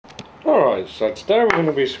Alright, so today we're going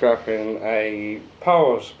to be scrapping a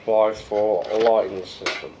power supply for a lighting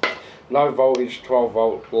system. No voltage 12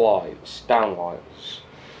 volt lights, down lights.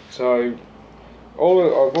 So I've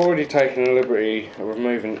already taken the liberty of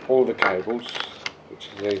removing all the cables, which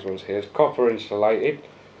is these ones here. It's copper insulated,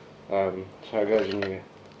 so it goes in your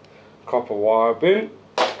copper wire bin.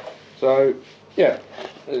 So yeah,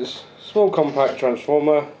 it's a small compact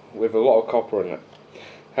transformer with a lot of copper in it.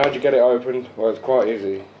 How do you get it open? Well, it's quite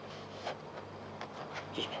easy.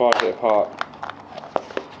 Just pry it apart.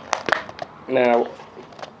 Now,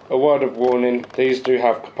 a word of warning, these do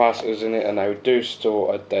have capacitors in it and they do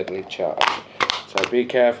store a deadly charge. So be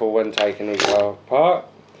careful when taking these apart,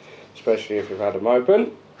 especially if you've had them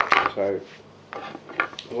open. So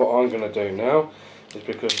what I'm going to do now is,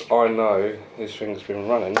 because I know this thing's been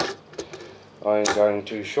running, I'm going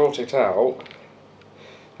to short it out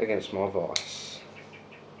against my vice.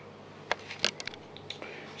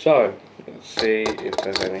 So let's see if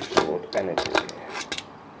there's any stored energy here.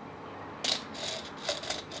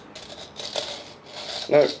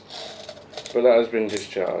 No, but that has been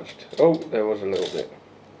discharged. Oh, there was a little bit.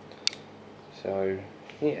 So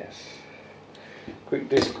yes, quick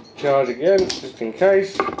discharge again, just in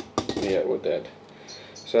case. Yeah, we're dead.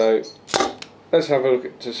 So let's have a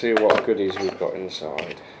look to see what goodies we've got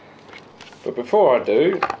inside. But before I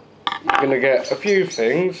do, I'm going to get a few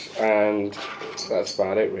things, and that's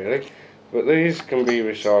about it really. But these can be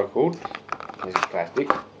recycled. This is plastic.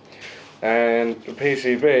 And the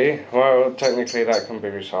PCB, well, technically that can be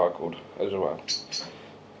recycled as well.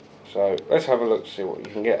 So let's have a look to see what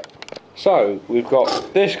you can get. So we've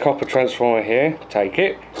got this copper transformer here, take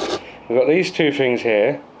it. We've got these two things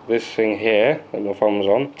here, this thing here that my thumb's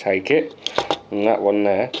on, take it. And that one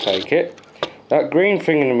there, take it. That green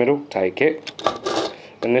thing in the middle, take it.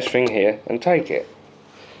 And this thing here, and take it.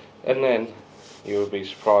 And then you will be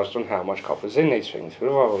surprised on how much copper's in these things.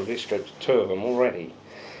 We've already stripped two of them already.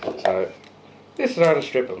 So this is how to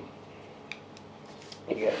strip them.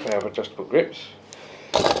 You get a pair of adjustable grips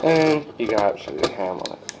and you go absolutely ham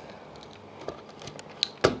on it.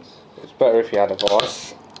 It's better if you had a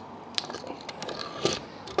vice.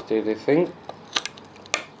 Do the thing.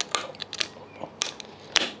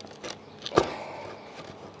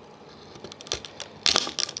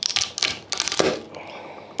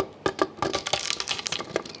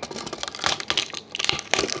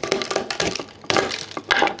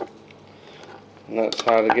 And that's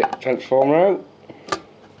how to get the transformer out.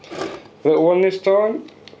 Little one this time.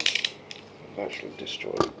 I've actually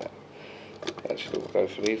destroyed that. Actually, we'll go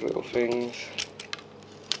for these little things.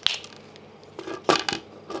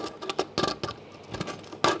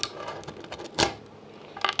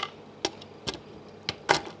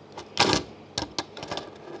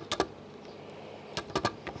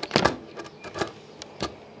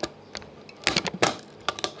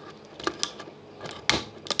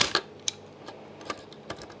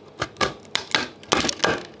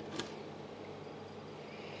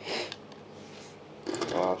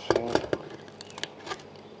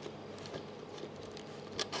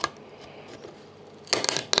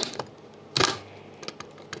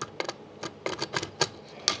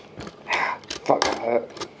 Fuck, that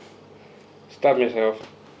hurt. Stab myself.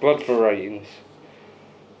 Blood for ratings.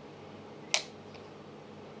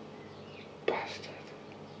 Bastard.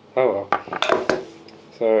 Oh well.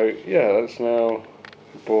 So yeah, that's now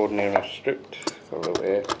board near enough stripped. A little bit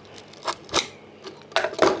here.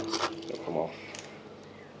 It'll come off.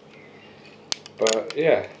 But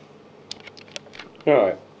yeah.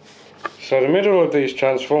 Right. So the middle of these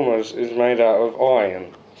transformers is made out of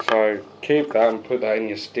iron. So keep that and put that in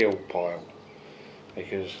your steel pile,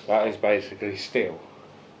 because that is basically steel,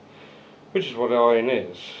 which is what iron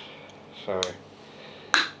is. So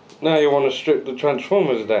now you want to strip the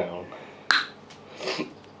transformers down,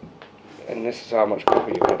 and this is how much copper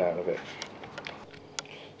you get out of it.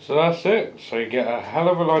 So that's it. So you get a hell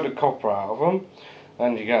of a load of copper out of them,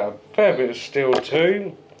 and you get a fair bit of steel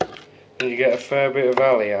too, and you get a fair bit of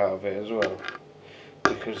alloy out of it as well,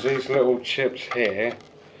 because these little chips here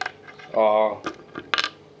are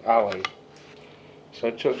alloy.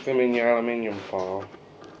 So chuck them in your aluminium pile,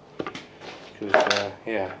 because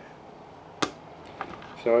yeah.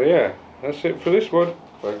 So yeah, that's it for this one.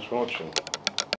 Thanks for watching.